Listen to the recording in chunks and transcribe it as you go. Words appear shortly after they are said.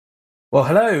Well,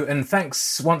 hello, and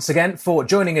thanks once again for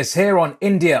joining us here on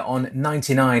India on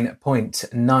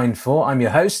 99.94. I'm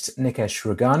your host, Nikesh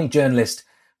Rugani, journalist,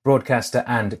 broadcaster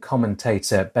and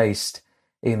commentator based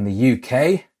in the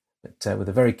UK, but with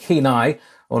a very keen eye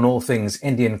on all things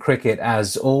Indian cricket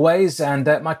as always, and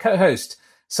my co-host,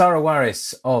 Sarah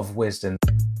Waris of Wisdom.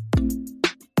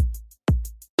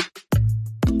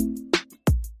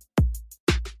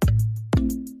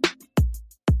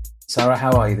 Sarah,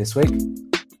 how are you this week?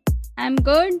 I'm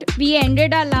good. We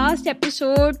ended our last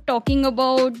episode talking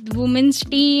about the women's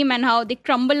team and how they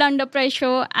crumble under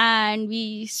pressure, and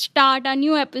we start a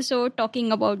new episode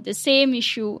talking about the same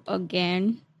issue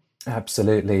again.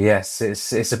 Absolutely, yes.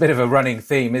 It's a bit of a running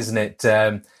theme, isn't it?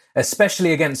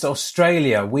 Especially against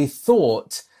Australia. We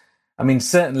thought,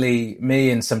 certainly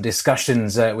me in some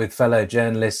discussions with fellow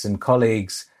journalists and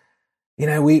colleagues,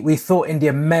 we thought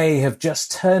India may have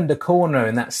just turned a corner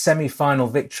in that semi-final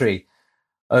victory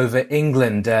over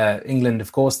England. England,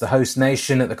 of course, the host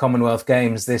nation at the Commonwealth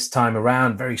Games this time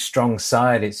around. Very strong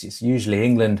side. It's usually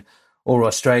England or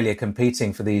Australia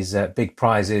competing for these big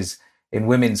prizes in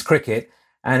women's cricket.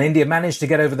 And India managed to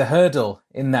get over the hurdle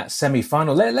in that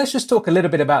semi-final. Let's just talk a little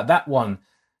bit about that one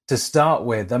to start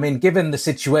with. Given the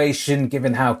situation,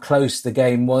 given how close the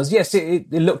game was, yes, it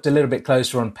looked a little bit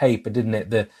closer on paper, didn't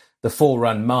it? The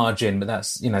 4-run margin, but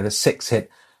that's, the 6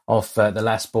 hit off the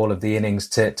last ball of the innings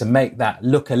to make that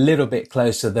look a little bit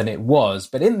closer than it was.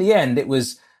 But in the end, it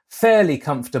was fairly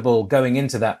comfortable going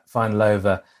into that final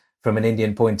over from an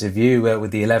Indian point of view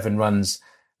with the 11 runs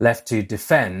left to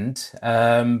defend.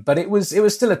 But it was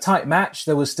still a tight match.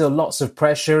 There was still lots of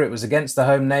pressure. It was against the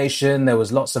home nation. There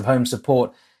was lots of home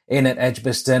support in at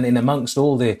Edgbaston, in amongst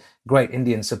all the great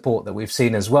Indian support that we've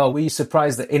seen as well. Were you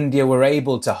surprised that India were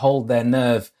able to hold their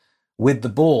nerve with the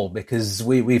ball? Because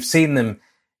we've seen them,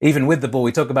 even with the ball,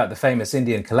 we talk about the famous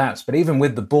Indian collapse, but even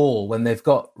with the ball, when they've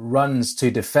got runs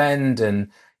to defend and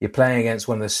you're playing against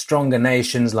one of the stronger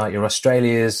nations like your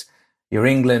Australias, your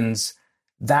Englands,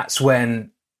 that's when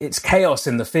it's chaos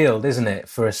in the field, isn't it,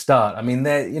 for a start?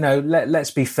 Let's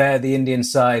be fair, the Indian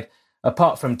side,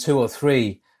 apart from 2 or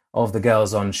 3 of the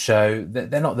girls on show,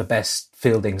 they're not the best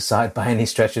fielding side by any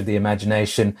stretch of the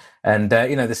imagination. And,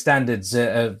 the standards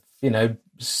have,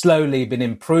 slowly been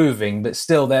improving, but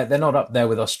still they're not up there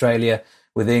with Australia,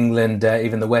 with England,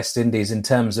 even the West Indies in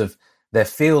terms of their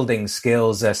fielding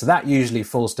skills. So that usually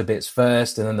falls to bits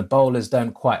first, and then the bowlers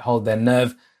don't quite hold their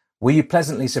nerve. Were you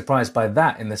pleasantly surprised by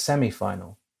that in the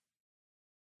semi-final?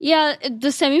 Yeah,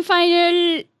 the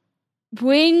semi-final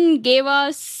win gave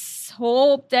us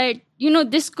hope that,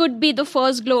 this could be the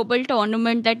first global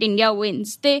tournament that India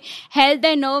wins. They held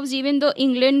their nerves even though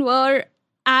England were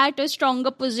at a stronger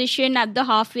position at the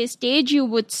halfway stage, you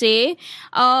would say.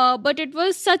 But it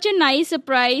was such a nice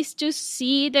surprise to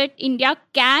see that India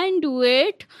can do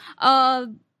it.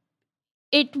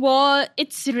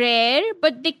 It's rare,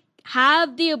 but they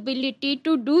have the ability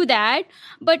to do that.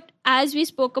 But as we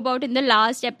spoke about in the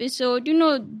last episode,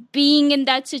 being in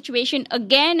that situation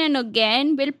again and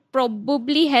again will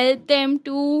probably help them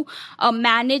to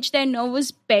manage their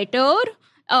nerves better.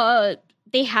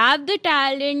 They have the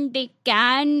talent, they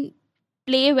can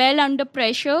play well under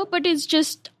pressure, but it's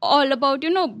just all about,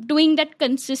 doing that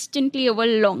consistently over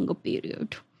a longer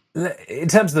period. In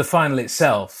terms of the final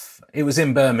itself, it was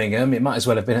in Birmingham. It might as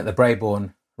well have been at the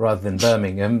Brabourne rather than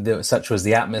Birmingham. Such was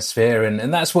the atmosphere.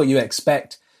 And that's what you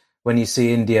expect when you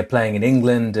see India playing in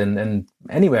England and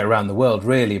anywhere around the world,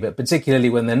 really, but particularly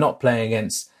when they're not playing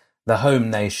against the home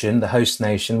nation, the host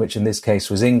nation, which in this case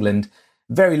was England.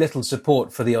 Very little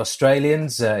support for the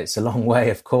Australians. It's a long way,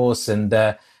 of course, and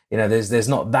there's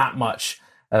not that much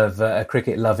of a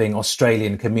cricket-loving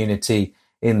Australian community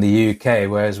in the UK.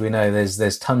 Whereas we know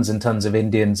there's tons and tons of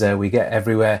Indians. We get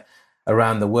everywhere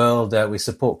around the world. We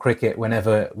support cricket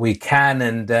whenever we can,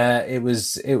 and it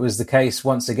was the case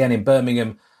once again in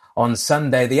Birmingham on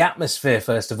Sunday. The atmosphere,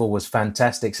 first of all, was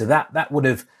fantastic. So that would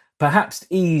have perhaps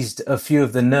eased a few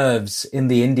of the nerves in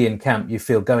the Indian camp. You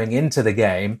feel going into the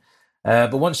game.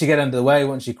 But once you get under the way,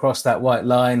 once you cross that white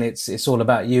line, it's all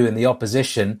about you and the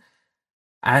opposition.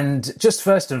 And just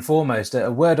first and foremost, a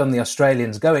word on the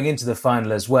Australians going into the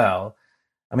final as well.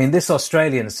 This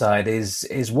Australian side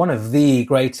is one of the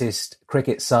greatest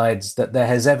cricket sides that there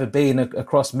has ever been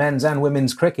across men's and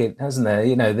women's cricket, hasn't there?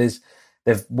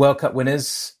 They've World Cup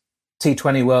winners,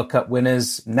 T20 World Cup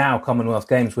winners, now Commonwealth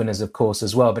Games winners, of course,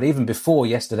 as well. But even before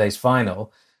yesterday's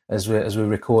final, as we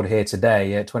record here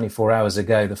today, 24 hours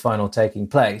ago, the final taking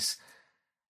place,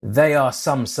 they are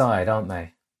some side, aren't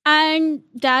they? And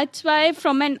that's why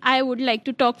I would like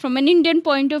to talk from an Indian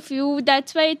point of view.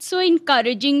 That's why it's so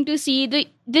encouraging to see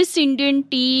this Indian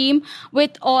team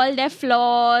with all their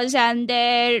flaws and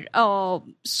their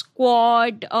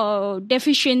squad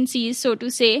deficiencies, so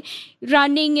to say,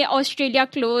 running Australia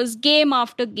close game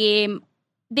after game.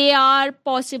 They are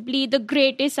possibly the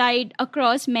greatest side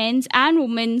across men's and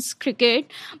women's cricket.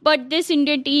 But this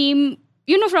Indian team,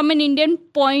 from an Indian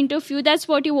point of view, that's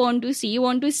what you want to see. You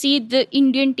want to see the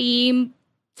Indian team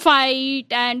fight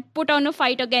and put on a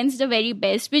fight against the very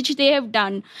best, which they have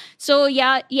done. So,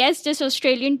 yes, this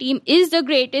Australian team is the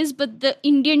greatest, but the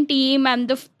Indian team and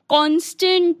the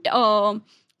constant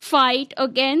fight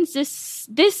against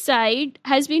this side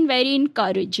has been very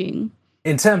encouraging.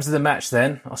 In terms of the match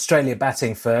then, Australia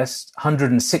batting first,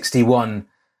 161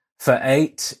 for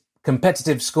 8.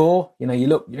 Competitive score, you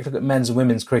look at men's and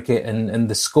women's cricket and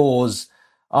the scores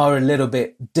are a little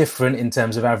bit different in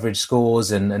terms of average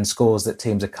scores and scores that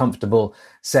teams are comfortable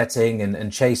setting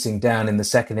and chasing down in the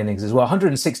second innings as well.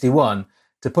 161,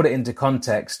 to put it into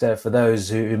context for those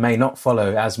who may not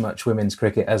follow as much women's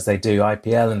cricket as they do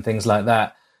IPL and things like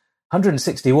that,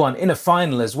 161 in a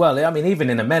final as well. I mean, even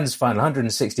in a men's final,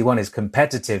 161 is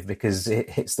competitive because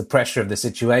it hits the pressure of the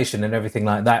situation and everything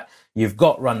like that. You've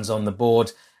got runs on the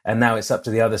board and now it's up to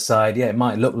the other side. Yeah, it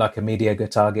might look like a mediocre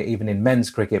target even in men's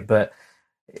cricket, but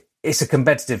it's a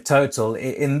competitive total.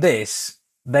 In this,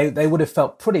 they would have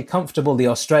felt pretty comfortable, the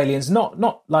Australians,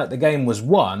 not like the game was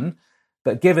won,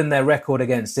 but given their record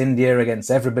against India,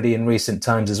 against everybody in recent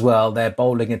times as well, their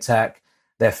bowling attack,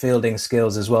 their fielding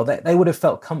skills as well, they would have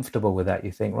felt comfortable with that,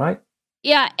 you think, right?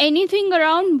 Yeah, anything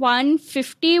around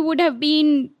 150 would have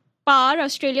been par.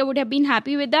 Australia would have been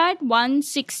happy with that.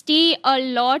 160,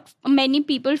 many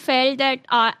people felt that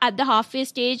at the halfway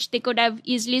stage, they could have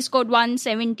easily scored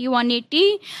 170,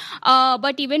 180.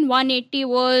 But even 180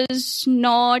 was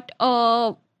not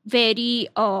a very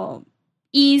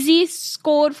easy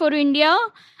score for India.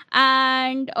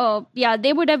 And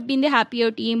they would have been the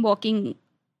happier team walking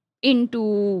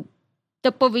into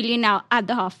the pavilion at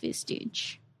the halfway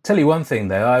stage. Tell you one thing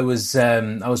though, I was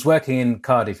working in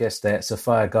Cardiff yesterday at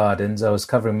Sophia Gardens. I was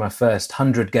covering my first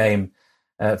 100 game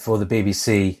for the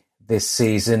BBC this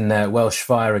season, Welsh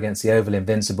Fire against the Oval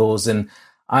Invincibles, and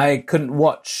I couldn't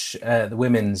watch the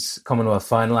women's Commonwealth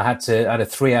final. I had a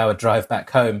 3-hour drive back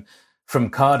home from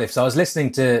Cardiff, so I was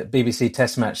listening to BBC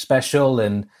Test Match Special,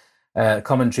 and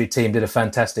commentary team did a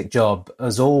fantastic job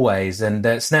as always. And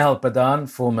Snehal Pradhan,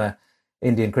 former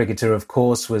Indian cricketer, of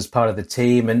course, was part of the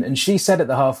team. And she said at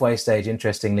the halfway stage,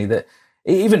 interestingly, that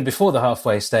even before the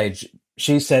halfway stage,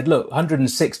 she said, look,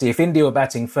 160, if India were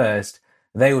batting first,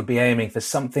 they would be aiming for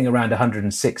something around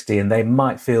 160 and they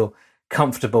might feel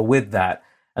comfortable with that.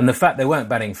 And the fact they weren't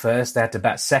batting first, they had to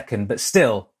bat second, but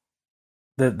still,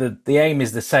 the aim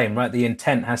is the same, right? The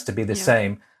intent has to be the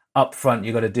same. Up front,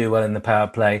 you've got to do well in the power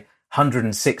play.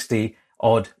 160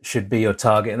 odd should be your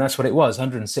target. And that's what it was,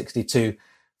 162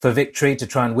 for victory to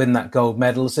try and win that gold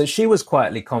medal. So she was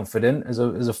quietly confident as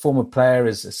a former player,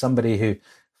 as somebody who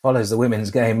follows the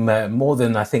women's game more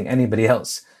than I think anybody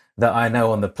else that I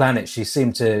know on the planet. She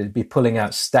seemed to be pulling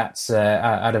out stats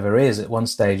out of her ears at one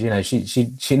stage.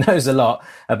 She knows a lot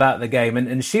about the game.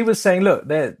 And she was saying, look,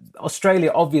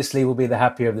 Australia obviously will be the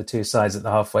happier of the two sides at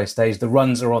the halfway stage. The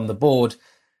runs are on the board.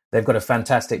 They've got a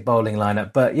fantastic bowling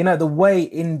lineup. But, the way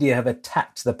India have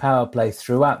attacked the power play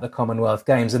throughout the Commonwealth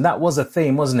Games, and that was a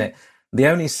theme, wasn't it? The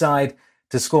only side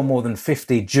to score more than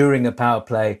 50 during a power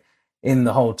play in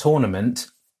the whole tournament.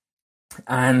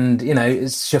 And,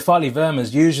 Shafali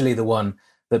Verma's usually the one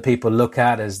that people look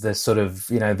at as the sort of,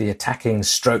 the attacking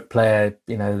stroke player,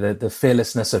 the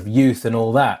fearlessness of youth and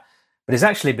all that. But it's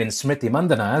actually been Smriti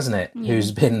Mandhana, hasn't it,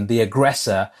 who's been the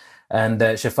aggressor. And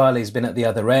Shafali's been at the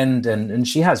other end, and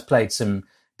she has played some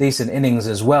decent innings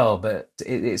as well. But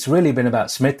it's really been about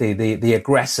Smriti, the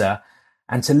aggressor.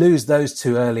 And to lose those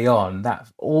two early on, that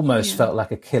almost felt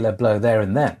like a killer blow there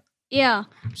and then. Yeah.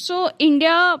 So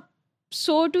India,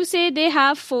 so to say, they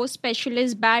have 4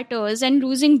 specialist batters, and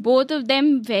losing both of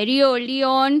them very early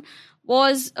on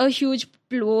was a huge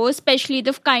blow, especially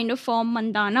the kind of form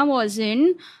Mandhana was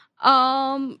in.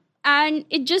 And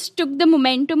it just took the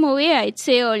momentum away, I'd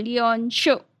say, early on.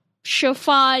 Shafali,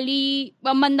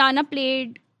 Mandhana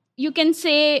played, you can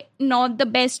say, not the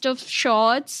best of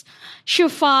shots.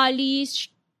 Shafali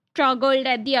struggled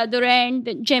at the other end.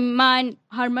 Gemma and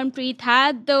Harmanpreet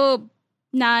had the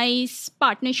nice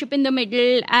partnership in the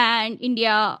middle, and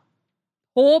India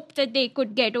hoped that they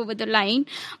could get over the line.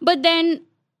 But then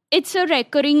it's a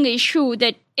recurring issue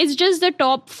that it's just the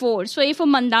top 4. So if a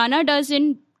Mandhana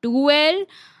doesn't do well,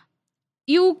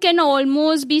 you can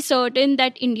almost be certain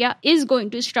that India is going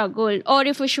to struggle. Or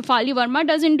if a Shafali Verma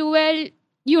doesn't do well,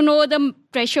 the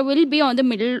pressure will be on the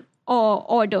middle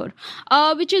order,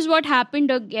 which is what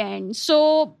happened again.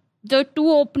 So the two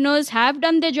openers have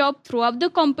done their job throughout the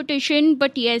competition,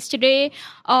 but yesterday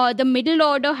the middle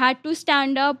order had to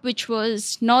stand up, which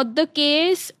was not the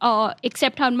case,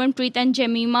 except Harmanpreet and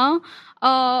Jemima.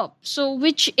 So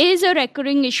which is a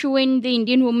recurring issue in the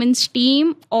Indian women's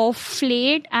team of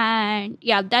late, and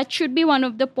yeah, that should be one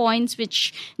of the points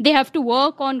which they have to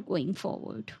work on going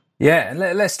forward. Yeah, and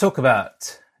let's talk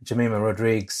about Jemima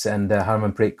Rodriguez and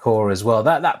Harmanpreet Kaur as well.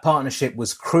 That partnership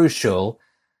was crucial.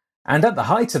 And at the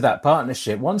height of that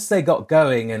partnership, once they got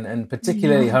going, and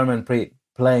particularly Harmanpreet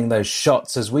playing those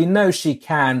shots as we know she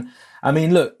can. I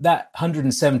mean, look, that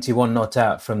 171 not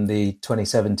out from the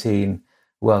 2017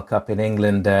 World Cup in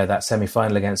England, that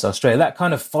semi-final against Australia, that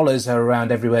kind of follows her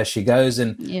around everywhere she goes.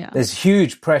 And there's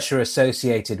huge pressure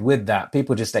associated with that.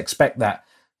 People just expect that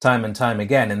time and time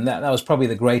again. And that was probably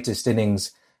the greatest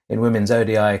innings in women's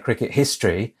ODI cricket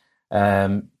history,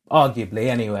 arguably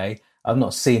anyway. I've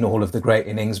not seen all of the great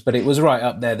innings, but it was right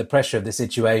up there, the pressure of the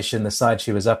situation, the side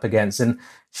she was up against. And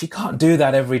she can't do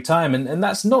that every time. And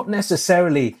that's not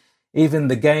necessarily even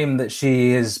the game that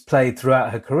she has played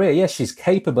throughout her career. Yes, she's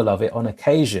capable of it on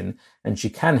occasion, and she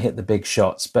can hit the big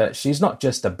shots, but she's not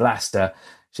just a blaster.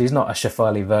 She's not a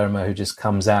Shafali Verma who just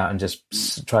comes out and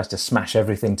just tries to smash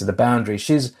everything to the boundary.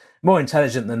 She's more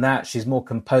intelligent than that. She's more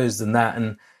composed than that.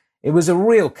 And it was a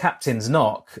real captain's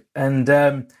knock. And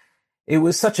it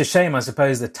was such a shame, I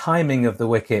suppose, the timing of the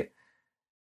wicket.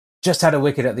 Just had a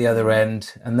wicket at the other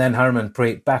end, and then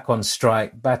Harmanpreet back on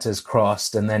strike, batters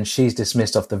crossed, and then she's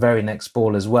dismissed off the very next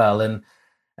ball as well. And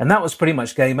that was pretty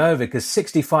much game over, because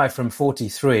 65 from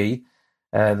 43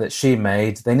 that she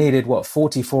made, they needed,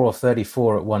 44 or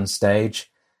 34 at one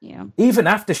stage. Yeah. Even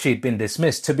after she'd been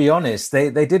dismissed, to be honest, they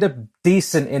did a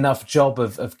decent enough job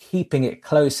of keeping it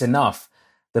close enough,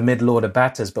 the middle order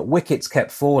batters, but wickets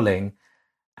kept falling.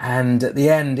 And at the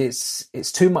end, it's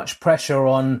too much pressure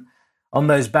on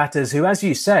those batters who, as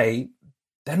you say,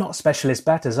 they're not specialist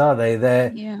batters, are they?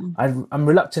 I'm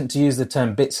reluctant to use the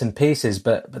term bits and pieces,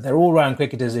 but they're all-round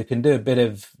cricketers who can do a bit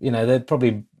of, they're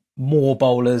probably more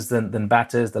bowlers than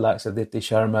batters, the likes of Dipti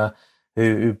Sharma,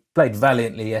 who played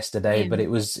valiantly yesterday, but it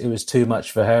was too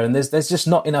much for her. And there's just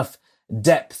not enough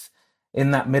depth in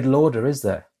that middle order, is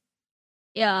there?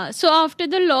 Yeah, so after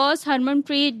the loss,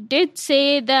 Harmanpreet did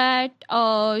say that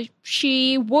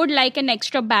she would like an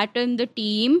extra batter in the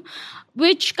team,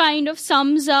 which kind of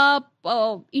sums up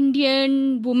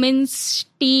Indian women's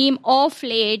team of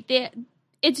late.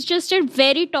 It's just a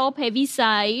very top-heavy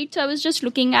side. So I was just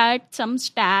looking at some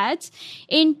stats.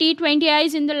 In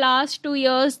T20Is in the last 2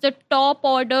 years, the top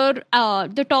order,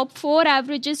 the top four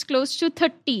averages close to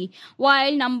 30,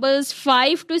 while numbers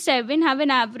 5 to 7 have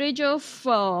an average of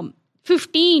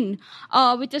 15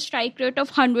 with a strike rate of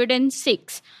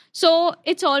 106. So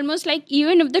it's almost like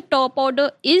even if the top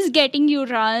order is getting you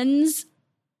runs,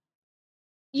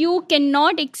 you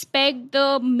cannot expect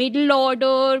the middle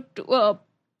order to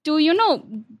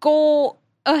go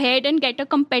ahead and get a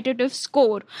competitive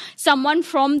score. Someone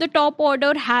from the top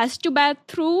order has to bat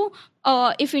through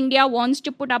if India wants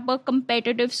to put up a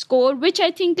competitive score, which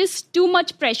I think is too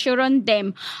much pressure on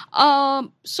them.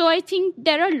 So I think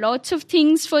there are lots of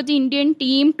things for the Indian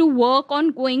team to work on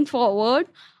going forward.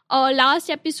 Last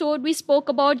episode, we spoke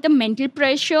about the mental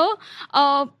pressure.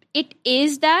 It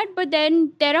is that, but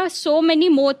then there are so many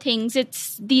more things.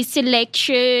 It's the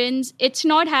selections. It's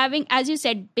not having, as you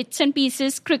said, bits and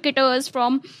pieces, cricketers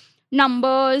from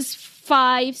numbers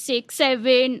 5, 6,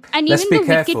 7. And let's even be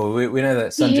careful. We know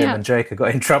that Sanjay Manjrekar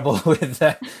got in trouble with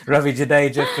Ravi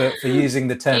Jadeja for using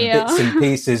the term bits and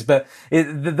pieces. But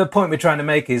the point we're trying to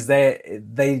make is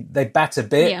they bat a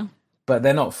bit. Yeah. But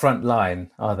they're not front line,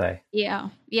 are they? Yeah.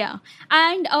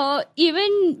 And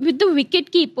even with the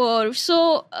wicket keeper,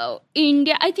 so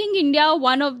India, I think India,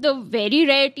 one of the very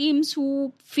rare teams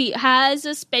who has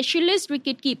a specialist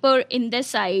wicket keeper in their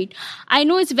side. I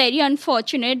know it's very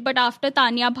unfortunate, but after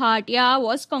Tanya Bhatia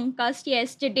was concussed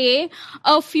yesterday,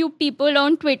 a few people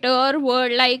on Twitter were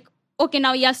like, okay,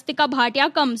 now Yastika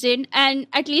Bhatia comes in and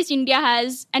at least India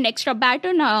has an extra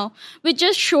batter now, which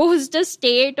just shows the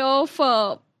state of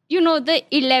the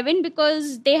 11,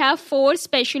 because they have 4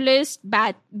 specialist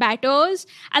batters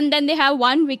and then they have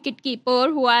one wicket keeper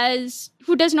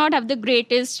who does not have the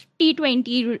greatest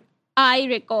T20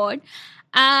 record,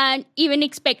 and even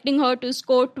expecting her to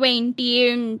score 20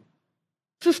 and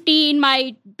 15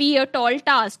 might be a tall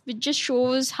task, which just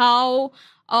shows how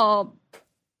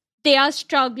they are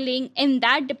struggling in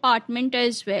that department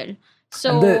as well.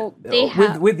 So they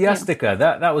have with Yastika,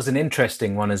 that was an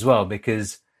interesting one as well,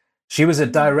 because she was a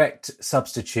direct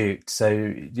substitute.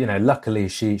 So, luckily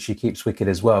she keeps wicket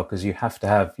as well, because you have to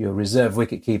have your reserve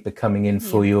wicketkeeper coming in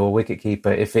for your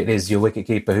wicketkeeper if it is your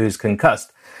wicketkeeper who's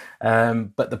concussed.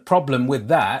 But the problem with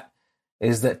that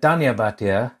is that Tanya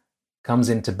Bhatia comes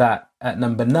into bat at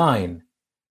number 9.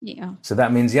 Yeah. So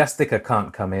that means Yastika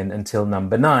can't come in until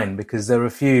number 9, because there are a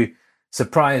few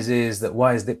surprises that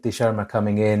why is Dipti Sharma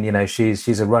coming in?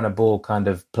 She's a runner ball kind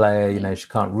of player. She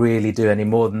can't really do any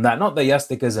more than that. Not that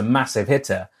Yastika's a massive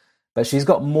hitter, but she's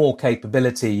got more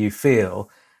capability, you feel.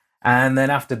 And then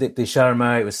after Dipti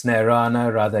Sharma, it was Sneha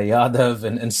Rana, Radha Yadav,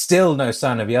 and still no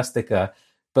sign of Yastika.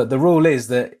 But the rule is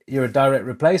that you're a direct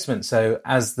replacement. So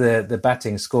as the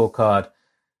batting scorecard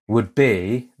would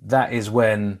be, that is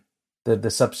when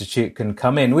the substitute can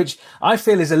come in, which I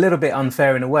feel is a little bit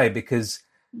unfair in a way, because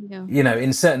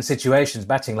in certain situations,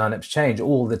 batting lineups change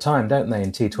all the time, don't they?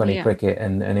 In T20 cricket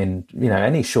and in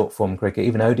any short form cricket,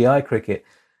 even ODI cricket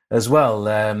as well.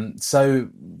 So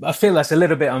I feel that's a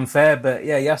little bit unfair. But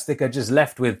Yastika just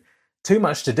left with too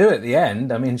much to do at the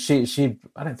end. I mean, she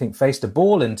I don't think faced a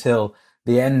ball until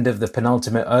the end of the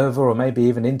penultimate over, or maybe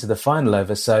even into the final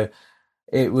over. So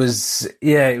it was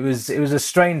a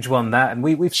strange one, that, and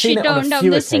we've seen it on a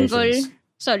few occasions.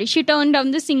 She turned down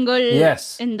the single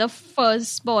yes. in the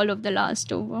first ball of the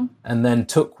last over. And then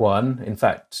took one, in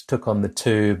fact, took on the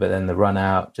 2, but then the run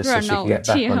out, just so she could get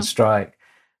back on strike.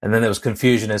 And then there was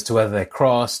confusion as to whether they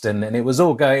crossed, and it was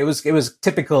all going. It was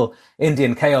typical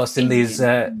Indian chaos in these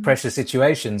pressure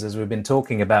situations, as we've been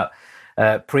talking about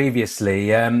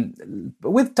previously. But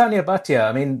with Tanya Bhatia,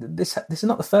 I mean, this is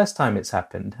not the first time it's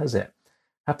happened, has it?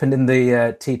 Happened in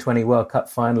the T20 World Cup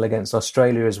final against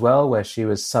Australia as well, where she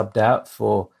was subbed out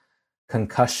for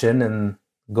concussion, and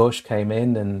Ghosh came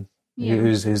in, and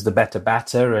who's the better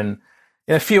batter, and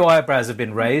a few eyebrows have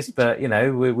been raised, but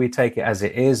we take it as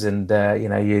it is, and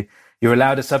you're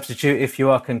allowed a substitute if you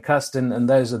are concussed, and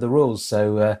those are the rules.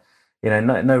 So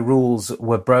no rules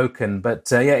were broken,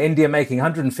 but India making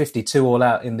 152 all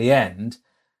out in the end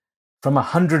from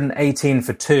 118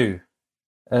 for 2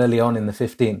 early on in the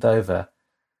 15th over,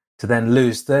 to then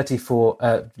lose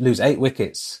 8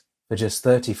 wickets for just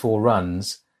 34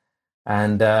 runs.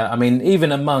 And I mean,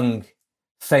 even among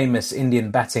famous Indian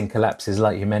batting collapses,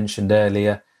 like you mentioned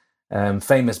earlier,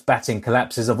 famous batting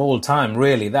collapses of all time,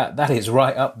 really, that is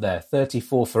right up there.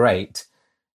 34 for 8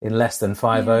 in less than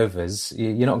 5 overs.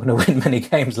 You're not going to win many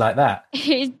games like that.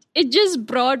 It just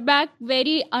brought back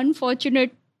very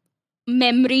unfortunate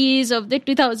memories of the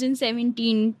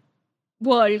 2017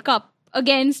 World Cup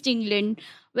against England,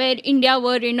 where India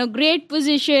were in a great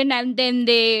position, and then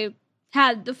they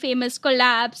had the famous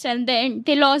collapse, and then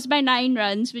they lost by 9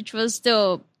 runs, which was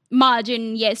the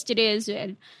margin yesterday as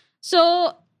well.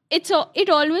 So it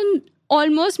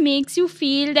almost makes you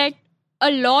feel that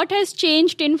a lot has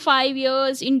changed in 5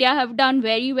 years. India have done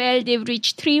very well. They've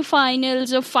reached 3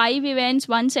 finals of 5 events,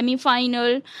 1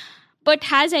 semi-final. But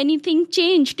has anything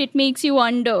changed? It makes you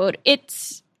wonder.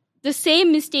 It's the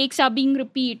same mistakes are being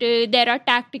repeated. There are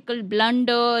tactical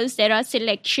blunders. There are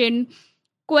selection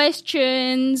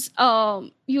questions.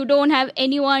 You don't have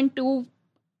anyone to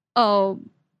tell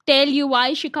you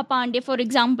why Shikha Pandey, for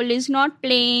example, is not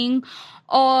playing.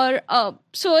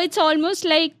 So it's almost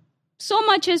like so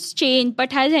much has changed,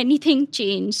 but has anything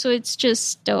changed? So it's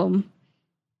just,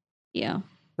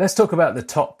 Let's talk about the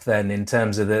top then, in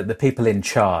terms of the people in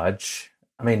charge.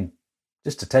 I mean,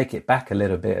 just to take it back a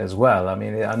little bit as well. I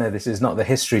mean, I know this is not the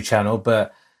History Channel,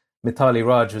 but Mithali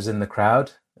Raj was in the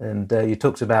crowd, and you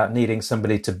talked about needing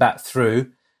somebody to bat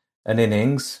through an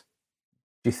innings.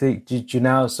 Did you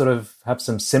now sort of have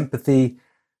some sympathy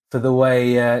for the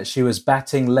way she was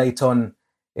batting late on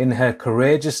in her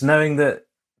career, just knowing that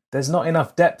there's not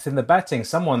enough depth in the batting?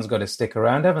 Someone's got to stick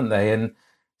around, haven't they? And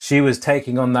she was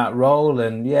taking on that role,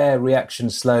 and reaction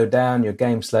slowed down. Your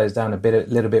game slows down a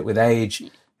little bit with age,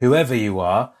 whoever you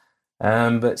are.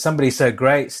 But somebody so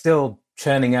great, still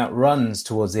churning out runs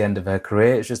towards the end of her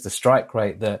career. It's just the strike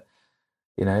rate that,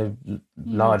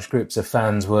 large groups of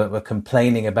fans were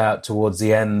complaining about towards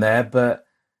the end there. But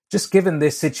just given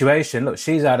this situation, look,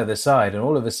 she's out of the side, and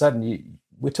all of a sudden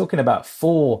we're talking about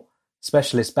 4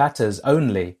 specialist batters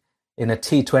only in a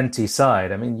T20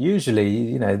 side. I mean,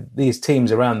 usually, these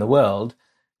teams around the world,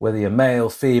 whether you're male,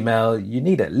 female, you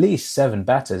need at least 7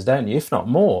 batters, don't you? If not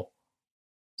more.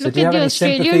 So do you have any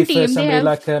sympathy for somebody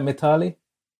like Mithali?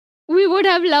 We would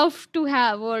have loved to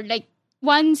have, or like,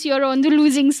 once you're on the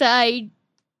losing side,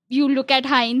 you look at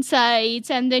hindsights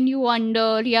and then you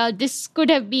wonder, this could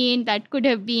have been, that could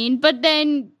have been. But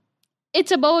then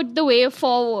it's about the way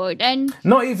forward and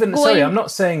Not even, sorry, I'm going.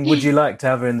 not saying would you like to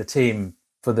have her in the team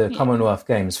for the Yeah, Commonwealth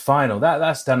Games final.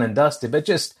 That's done and dusted. But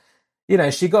just,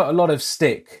 she got a lot of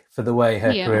stick for the way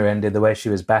her yeah, career ended, the way she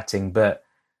was batting. But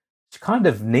she kind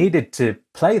of needed to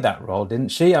play that role, didn't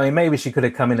she? I mean, maybe she could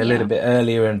have come in a little yeah, bit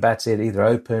earlier and batted, either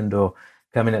opened or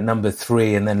come in at number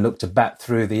 3 and then look to bat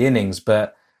through the innings.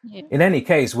 But yeah, in any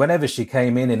case, whenever she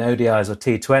came in ODIs or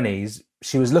T20s,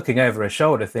 she was looking over her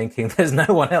shoulder thinking, there's no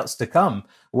one else to come.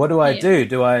 What do I yeah,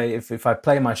 do? If I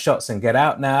play my shots and get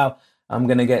out now, I'm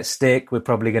going to get stick. We're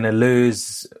probably going to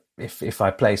lose. If I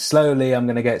play slowly, I'm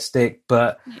going to get stick.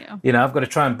 But, yeah. I've got to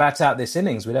try and bat out this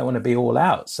innings. We don't want to be all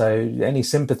out. So any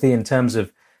sympathy in terms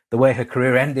of the way her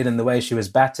career ended and the way she was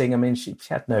batting, I mean, she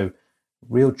had no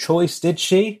real choice, did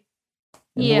she?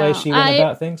 In the way Yeah, she went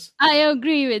about things? I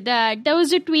agree with that. There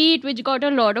was a tweet which got a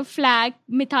lot of flack.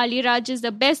 Mithali Raj is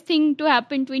the best thing to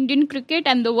happen to Indian cricket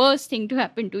and the worst thing to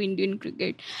happen to Indian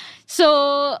cricket.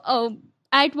 So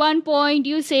at one point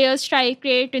you say a strike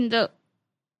rate in the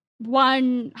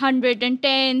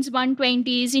 110s,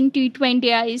 120s in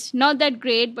T20Is, not that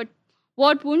great, but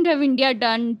what wouldn't have India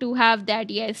done to have that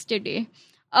yesterday?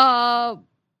 Uh,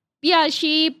 yeah,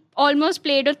 she almost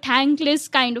played a thankless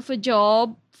kind of a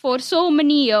job for so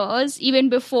many years, even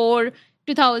before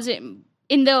 2000,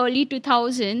 in the early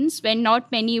 2000s, when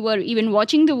not many were even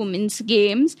watching the women's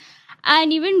games.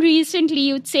 And even recently,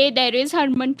 you'd say there is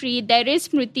Harmanpreet, there is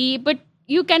Smriti, but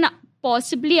you can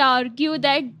possibly argue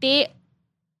that they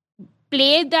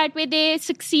played that way, they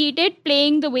succeeded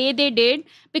playing the way they did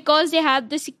because they have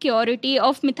the security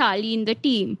of Mithali in the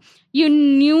team. You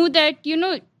knew that,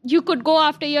 you could go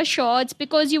after your shots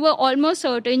because you were almost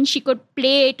certain she could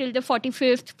play till the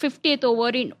 45th, 50th over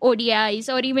in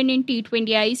ODIs or even in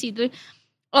T20Is, either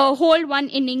hold one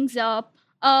innings up,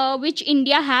 which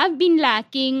India have been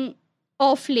lacking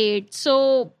of late.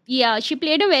 So, yeah, she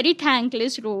played a very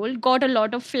thankless role, got a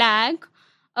lot of flag.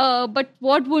 But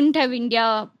what wouldn't have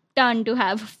India done to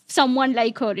have someone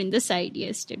like her in the side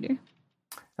yesterday?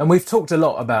 And we've talked a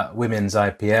lot about women's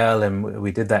IPL, and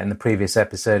we did that in the previous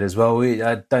episode as well.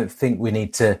 I don't think we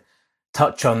need to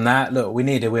touch on that. Look, we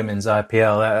need a women's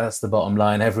IPL. That's the bottom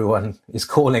line. Everyone is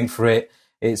calling for it.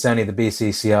 It's only the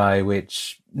BCCI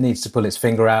which needs to pull its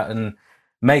finger out and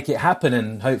make it happen.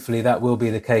 And hopefully that will be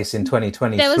the case in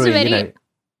 2023. There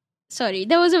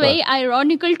was a very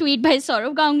ironical tweet by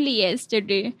Saurav Ganguly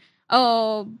yesterday.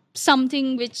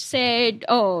 Something which said,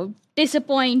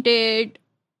 disappointed,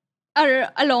 or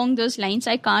along those lines.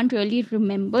 I can't really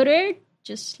remember it.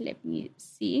 Just let me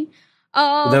see.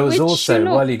 There was also,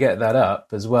 while you get that up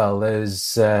as well,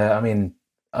 there's, a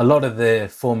lot of the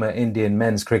former Indian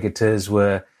men's cricketers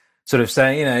were sort of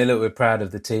saying, look, we're proud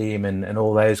of the team and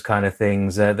all those kind of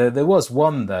things. There was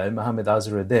one, though, Mohammad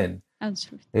Azharuddin,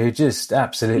 who just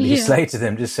absolutely slated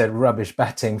them, just said rubbish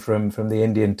batting from the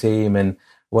Indian team and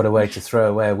what a way to throw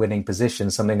away a winning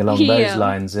position, something along those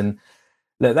lines. And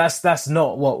look, that's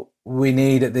not what we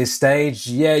need at this stage.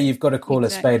 Yeah, you've got to call a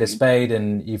spade,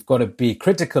 and you've got to be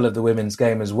critical of the women's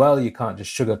game as well. You can't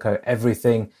just sugarcoat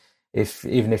everything.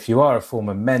 Even if you are a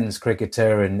former men's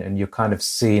cricketer and you're kind of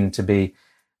seen to be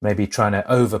maybe trying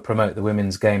to over promote the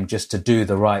women's game just to do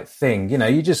the right thing,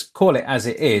 you just call it as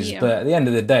it is. But at the end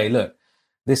of the day, look,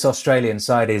 this Australian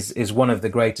side is one of the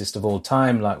greatest of all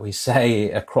time, like we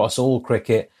say, across all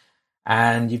cricket.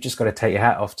 And you've just got to take your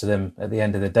hat off to them at the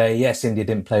end of the day. Yes, India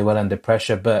didn't play well under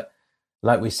pressure, but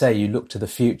like we say, you look to the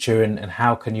future and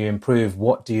how can you improve?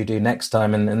 What do you do next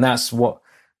time? And that's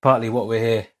partly what we're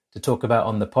here to talk about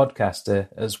on the podcast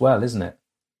as well, isn't it?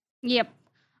 Yep.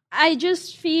 I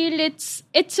just feel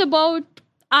it's about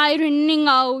ironing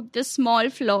out the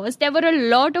small flaws. There were a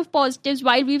lot of positives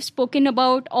while we've spoken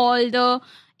about all the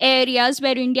areas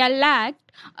where India lacked.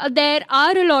 There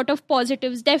are a lot of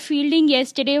positives. Their fielding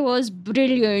yesterday was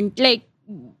brilliant. Like,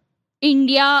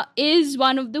 India is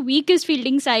one of the weakest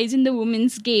fielding sides in the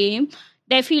women's game.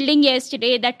 Their fielding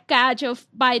yesterday, that catch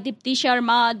by Dipti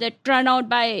Sharma, that run out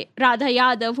by Radha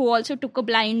Yadav, who also took a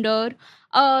blinder.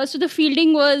 So the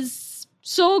fielding was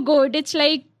so good. It's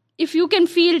like, if you can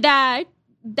feel that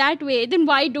way, then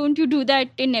why don't you do that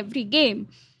in every game?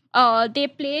 They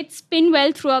played spin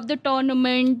well throughout the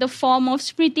tournament. The form of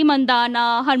Smriti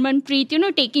Mandhana,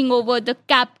 Harmanpreet, taking over the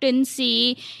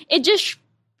captaincy. It just...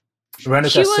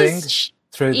 Renuka Singh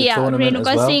through the tournament as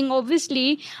well. Renuka Singh,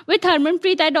 obviously. With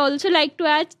Harmanpreet, I'd also like to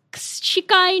add,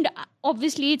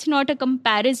 obviously it's not a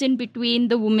comparison between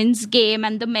the women's game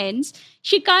and the men's.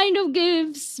 She kind of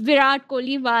gives Virat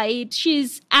Kohli vibes.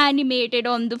 She's animated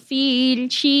on the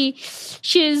field.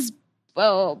 She's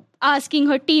asking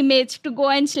her teammates to go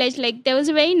and sledge. Like, there was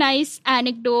a very nice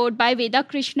anecdote by Veda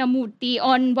Krishnamurthy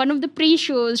on one of the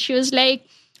pre-shows. She was like,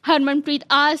 Harmanpreet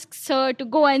asks her to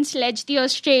go and sledge the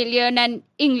Australian and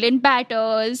England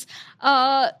batters.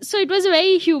 So it was a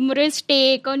very humorous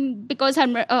take on, because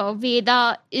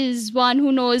Veda is one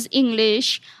who knows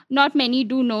English. Not many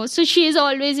do know. So she is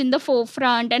always in the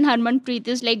forefront, and Harmanpreet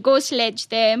is like, go sledge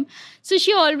them. So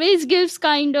she always gives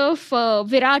kind of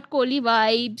Virat Kohli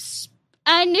vibes.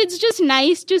 And it's just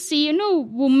nice to see,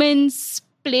 women's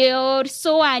players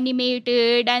so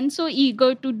animated and so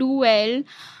eager to do well.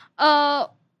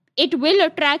 It will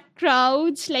attract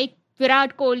crowds, like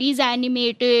Virat Kohli's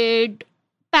animated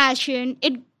passion.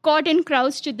 It got in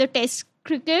crowds to the Test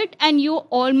cricket, and you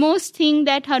almost think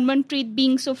that Harmanpreet,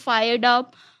 being so fired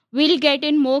up, will get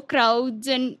in more crowds,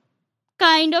 and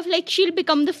kind of like she'll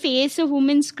become the face of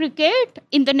women's cricket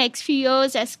in the next few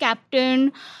years as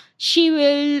captain. She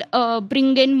will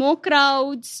bring in more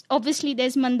crowds. Obviously,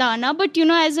 there's Mandana, but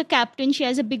as a captain, she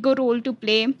has a bigger role to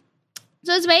play.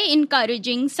 So it's very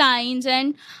encouraging signs.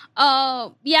 And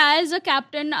as a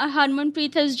captain,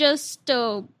 Harmanpreet has just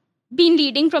been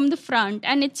leading from the front,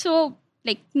 and it's so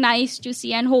nice to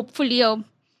see. And hopefully, a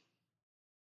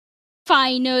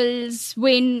finals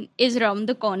win is around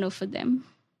the corner for them.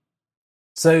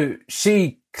 So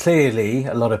she clearly,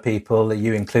 a lot of people,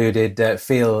 you included,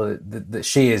 feel that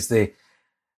she is the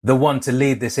one to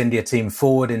lead this India team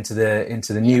forward into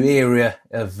the new era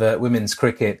of women's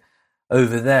cricket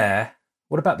over there.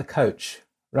 What about the coach,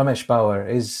 Ramesh Bauer?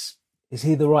 Is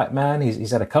he the right man?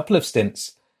 He's had a couple of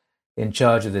stints in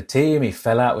charge of the team. He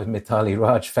fell out with Mithali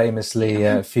Raj famously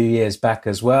a few years back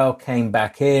as well. Came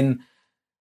back in.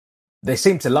 They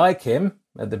seem to like him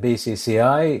at the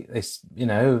BCCI.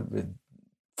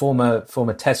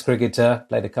 Former Test cricketer,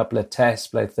 played a couple of Tests,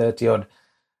 played 30-odd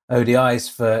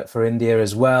ODIs for India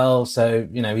as well. So,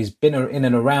 he's been in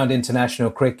and around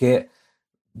international cricket,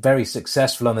 very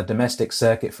successful on the domestic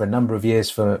circuit for a number of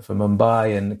years for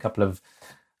Mumbai and a couple of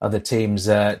other teams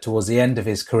towards the end of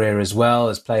his career as well,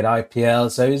 has played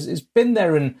IPL. So he's been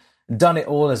there and done it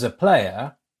all as a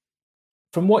player.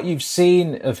 From what you've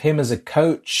seen of him as a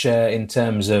coach in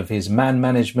terms of his man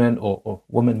management or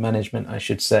woman management, I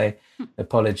should say,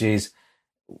 apologies,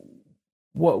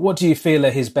 what do you feel are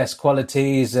his best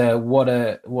qualities?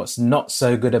 What's not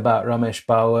so good about Ramesh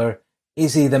Bauer?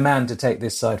 Is he the man to take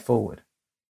this side forward?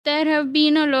 There have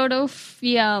been a lot of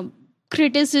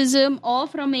criticism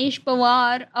of Ramesh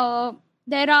Pawar.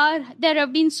 There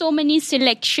have been so many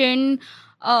selection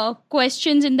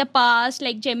questions in the past,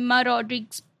 like Gemma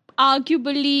Rodriguez,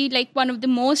 arguably one of the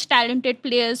most talented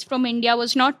players from India,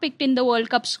 was not picked in the World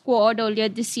Cup squad earlier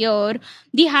this year.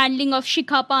 The handling of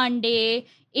Shikha Pandey.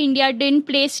 India didn't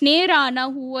play Sneh Rana,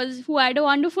 who had a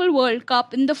wonderful World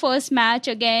Cup in the first match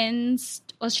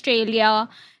against Australia.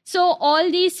 So all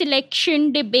these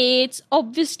selection debates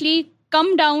obviously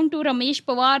come down to Ramesh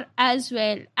Pawar as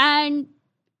well. And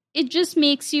it just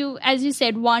makes you, as you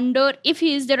said, wonder if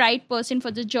he is the right person for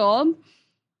the job.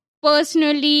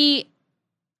 Personally,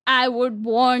 I would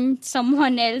want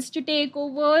someone else to take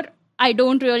over. I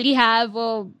don't really have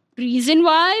a reason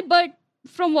why, but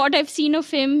from what I've seen of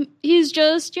him, he's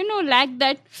just, like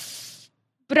that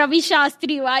Ravi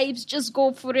Shastri vibes, just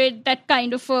go for it, that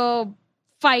kind of a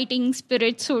fighting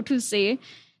spirit, so to say.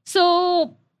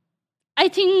 So I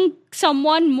think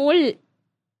someone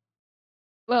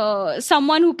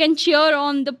who can cheer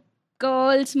on the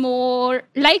girls more,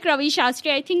 like Ravi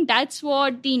Shastri. I think that's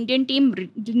what the Indian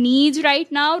team needs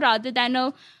right now, rather than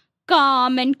a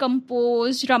calm and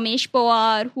composed Ramesh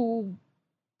Pawar, who,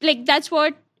 that's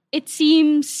what it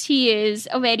seems he is,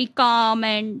 a very calm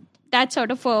and that sort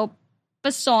of a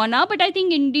persona. But I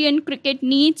think Indian cricket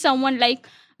needs someone like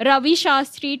Ravi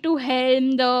Shastri to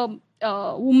helm the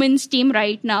women's team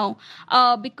right now,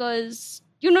 because,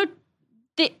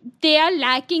 they are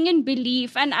lacking in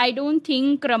belief, and I don't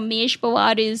think Ramesh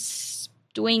Pawar is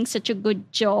doing such a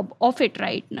good job of it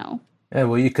right now. Yeah,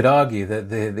 well, you could argue that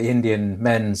the Indian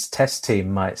men's Test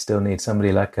team might still need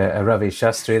somebody like a Ravi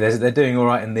Shastri. They're doing all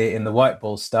right in the white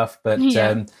ball stuff, but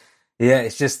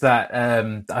it's just that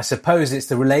I suppose it's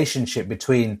the relationship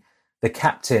between the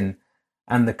captain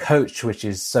and the coach which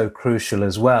is so crucial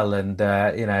as well. And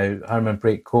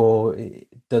Harmanpreet Kaur,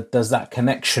 does that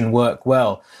connection work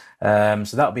well?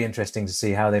 So that'll be interesting to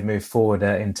see how they move forward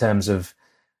in terms of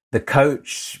the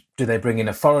coach. Do they bring in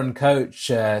a foreign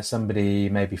coach, somebody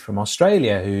maybe from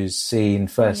Australia who's seen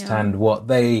firsthand what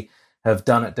they have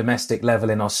done at domestic level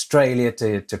in Australia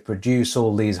to produce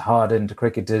all these hardened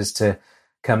cricketers to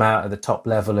come out at the top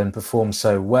level and perform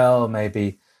so well?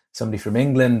 Maybe somebody from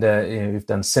England who've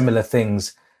done similar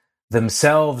things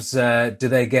themselves. Do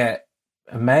they get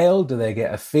a male? Do they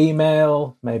get a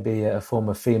female? Maybe a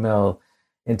former female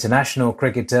international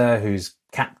cricketer who's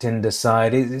captained a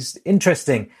side. It's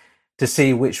interesting to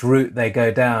see which route they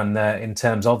go down in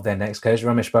terms of their next coach.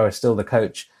 Ramesh Burra is still the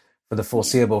coach for the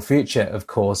foreseeable future, of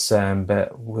course,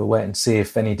 but we'll wait and see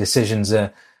if any decisions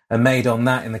are made on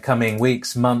that in the coming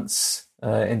weeks, months,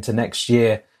 into next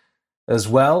year as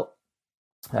well.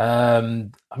 I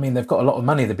mean, they've got a lot of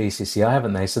money, the BCCI,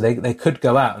 haven't they? So they could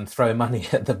go out and throw money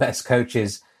at the best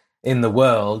coaches in the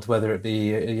world, whether it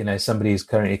be, somebody who's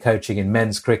currently coaching in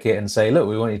men's cricket and say, look,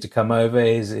 we want you to come over.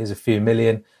 Here's a few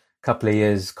million, couple of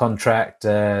years contract,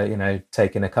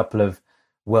 taking a couple of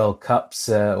World Cups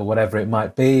or whatever it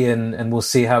might be. And we'll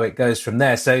see how it goes from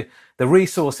there. So the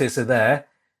resources are there.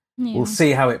 Yeah. We'll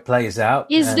see how it plays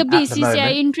out. Is the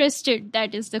BCCI interested?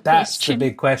 That is the question. That's the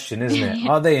big question, isn't it?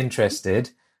 Are they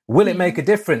interested? Will it make a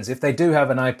difference if they do have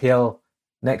an IPL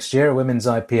next year, a women's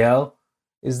IPL?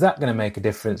 Is that going to make a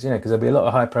difference? Because there'll be a lot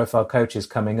of high-profile coaches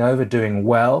coming over, doing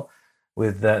well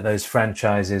with those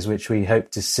franchises, which we hope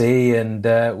to see. And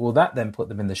will that then put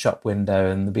them in the shop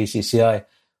window? And the BCCI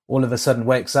all of a sudden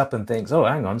wakes up and thinks, oh,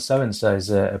 hang on,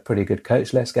 so-and-so's a pretty good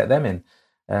coach. Let's get them in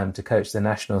to coach the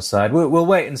national side. We'll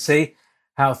wait and see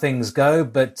how things go.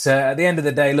 But at the end of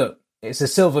the day, look, it's a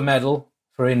silver medal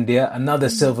for India, another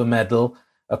silver medal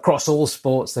across all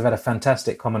sports. They've had a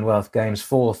fantastic Commonwealth Games,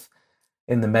 4th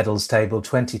in the medals table,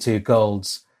 22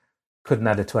 golds. Couldn't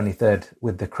add a 23rd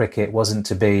with the cricket, wasn't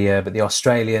to be. But the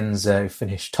Australians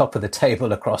finished top of the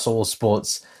table across all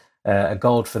sports. A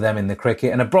gold for them in the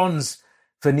cricket and a bronze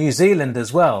for New Zealand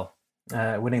as well,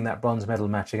 winning that bronze medal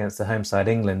match against the home side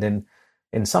England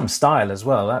in some style as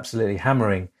well, absolutely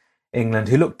hammering England,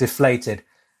 who looked deflated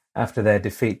after their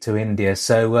defeat to India.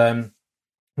 So,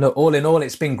 look, all in all,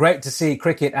 it's been great to see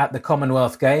cricket at the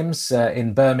Commonwealth Games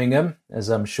in Birmingham, as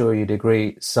I'm sure you'd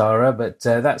agree, Sarah. But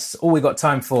that's all we got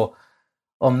time for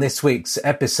on this week's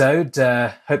episode.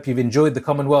 Hope you've enjoyed the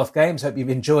Commonwealth Games. Hope you've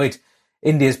enjoyed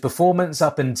India's performance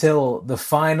up until the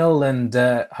final. And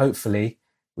hopefully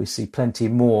we see plenty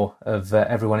more of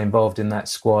everyone involved in that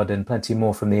squad and plenty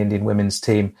more from the Indian women's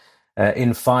team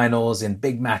in finals, in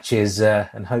big matches.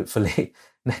 And hopefully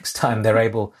next time they're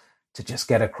able to just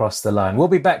get across the line. We'll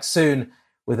be back soon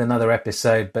with another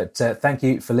episode, but thank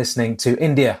you for listening to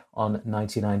India on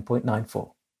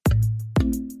 99.94.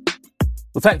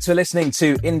 Well, thanks for listening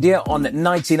to India on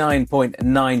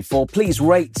 99.94. Please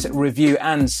rate, review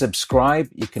and subscribe.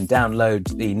 You can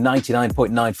download the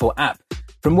 99.94 app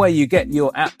from where you get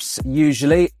your apps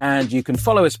usually, and you can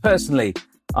follow us personally.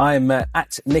 I'm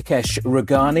at Nikesh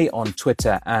Rugani on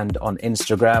Twitter and on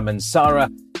Instagram, and Sarah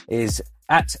is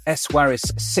at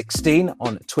swaris16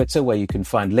 on Twitter, where you can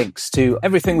find links to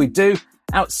everything we do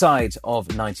outside of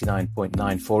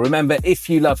 99.94. Remember, if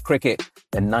you love cricket,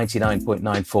 then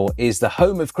 99.94 is the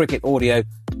home of cricket audio.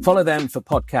 Follow them for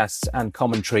podcasts and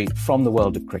commentary from the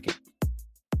world of cricket.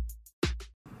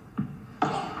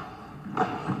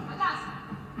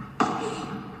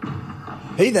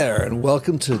 Hey there, and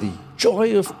welcome to the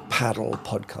Joy of Paddle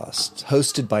podcast,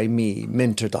 hosted by me,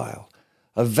 Minter Dial,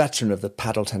 a veteran of the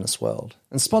paddle tennis world,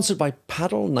 and sponsored by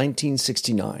Paddle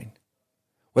 1969.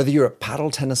 Whether you're a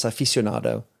paddle tennis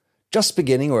aficionado, just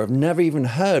beginning, or have never even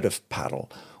heard of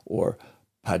paddle, or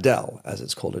padel, as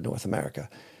it's called in North America,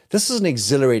 this is an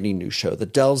exhilarating new show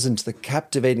that delves into the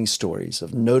captivating stories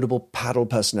of notable paddle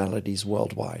personalities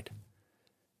worldwide.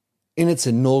 In its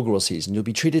inaugural season, you'll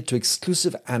be treated to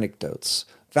exclusive anecdotes,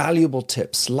 valuable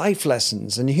tips, life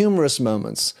lessons, and humorous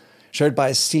moments shared by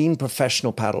esteemed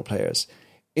professional paddle players,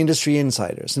 industry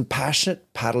insiders, and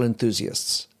passionate paddle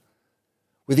enthusiasts.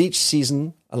 With each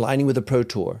season aligning with the Pro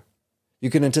Tour, you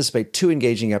can anticipate 2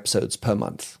 engaging episodes per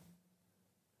month.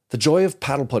 The Joy of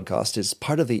Paddle podcast is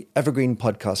part of the Evergreen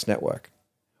Podcast Network,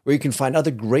 where you can find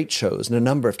other great shows in a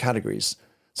number of categories,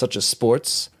 such as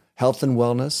sports, health and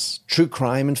wellness, true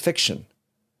crime, and fiction.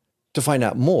 To find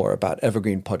out more about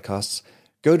Evergreen Podcasts,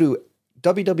 go to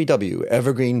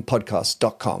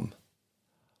www.evergreenpodcast.com.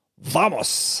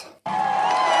 Vamos!